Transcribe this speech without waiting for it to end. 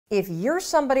If you're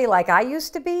somebody like I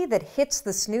used to be that hits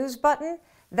the snooze button,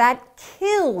 that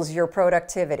kills your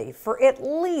productivity for at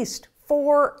least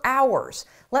 4 hours.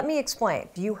 Let me explain.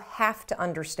 You have to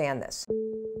understand this.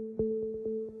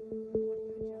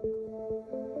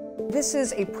 This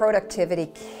is a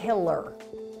productivity killer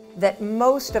that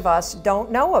most of us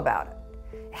don't know about.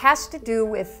 It has to do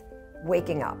with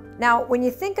waking up. Now, when you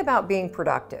think about being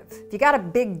productive, if you got a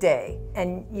big day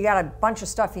and you got a bunch of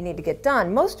stuff you need to get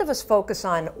done, most of us focus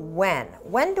on when.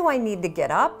 When do I need to get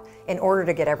up in order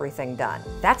to get everything done?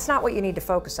 That's not what you need to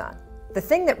focus on. The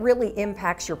thing that really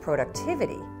impacts your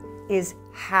productivity is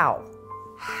how.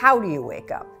 How do you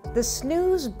wake up? The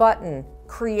snooze button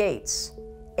creates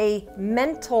a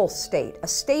mental state, a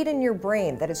state in your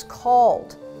brain that is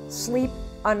called sleep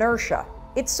inertia.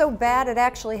 It's so bad it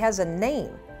actually has a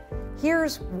name.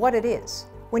 Here's what it is.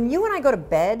 When you and I go to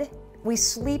bed, we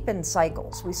sleep in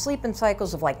cycles. We sleep in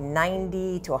cycles of like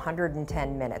 90 to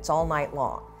 110 minutes all night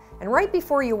long. And right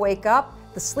before you wake up,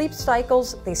 the sleep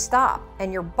cycles, they stop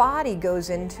and your body goes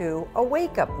into a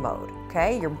wake-up mode,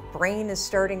 okay? Your brain is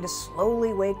starting to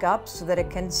slowly wake up so that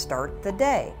it can start the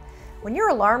day. When your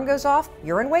alarm goes off,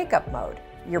 you're in wake-up mode.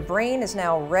 Your brain is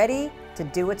now ready to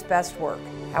do its best work.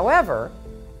 However,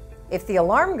 if the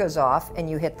alarm goes off and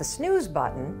you hit the snooze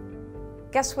button,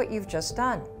 guess what you've just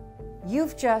done?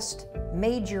 You've just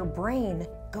made your brain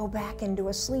go back into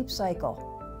a sleep cycle.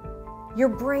 Your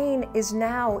brain is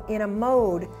now in a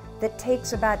mode that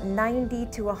takes about 90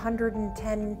 to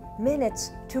 110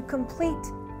 minutes to complete.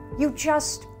 You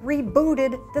just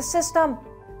rebooted the system.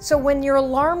 So when your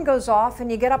alarm goes off and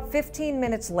you get up 15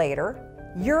 minutes later,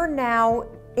 you're now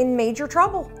in major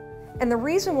trouble. And the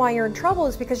reason why you're in trouble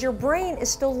is because your brain is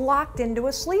still locked into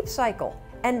a sleep cycle.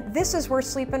 And this is where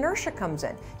sleep inertia comes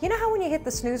in. You know how when you hit the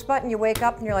snooze button, you wake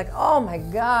up and you're like, oh my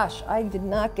gosh, I did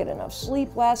not get enough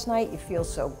sleep last night. You feel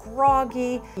so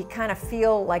groggy. You kind of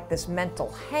feel like this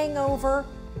mental hangover.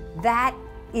 That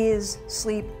is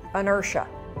sleep inertia.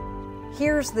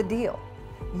 Here's the deal.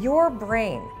 Your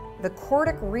brain, the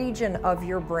cortic region of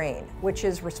your brain, which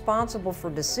is responsible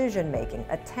for decision-making,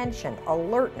 attention,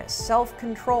 alertness,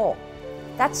 self-control,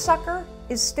 that sucker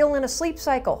is still in a sleep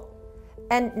cycle.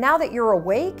 And now that you're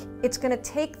awake, it's going to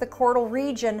take the cortical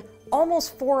region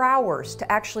almost 4 hours to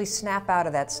actually snap out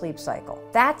of that sleep cycle.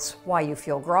 That's why you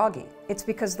feel groggy. It's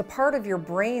because the part of your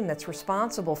brain that's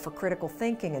responsible for critical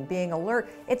thinking and being alert,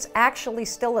 it's actually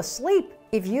still asleep.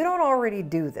 If you don't already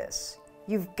do this,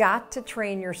 you've got to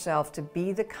train yourself to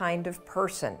be the kind of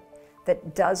person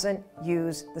that doesn't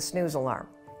use the snooze alarm.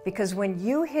 Because when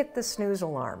you hit the snooze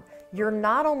alarm, you're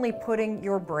not only putting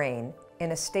your brain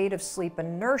in a state of sleep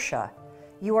inertia,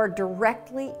 you are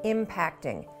directly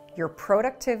impacting your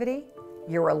productivity,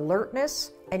 your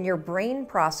alertness, and your brain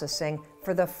processing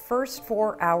for the first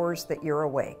 4 hours that you're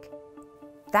awake.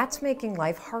 That's making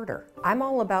life harder. I'm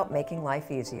all about making life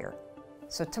easier.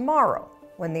 So tomorrow,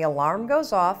 when the alarm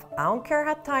goes off, I don't care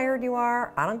how tired you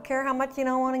are, I don't care how much you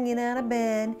don't want to get out of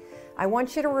bed, I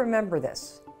want you to remember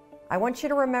this. I want you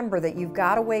to remember that you've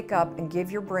got to wake up and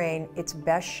give your brain its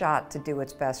best shot to do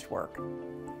its best work.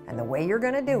 And the way you're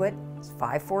going to do it is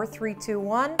 5, 4, 3, 2,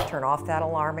 1, turn off that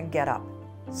alarm and get up.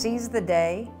 Seize the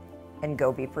day and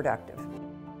go be productive.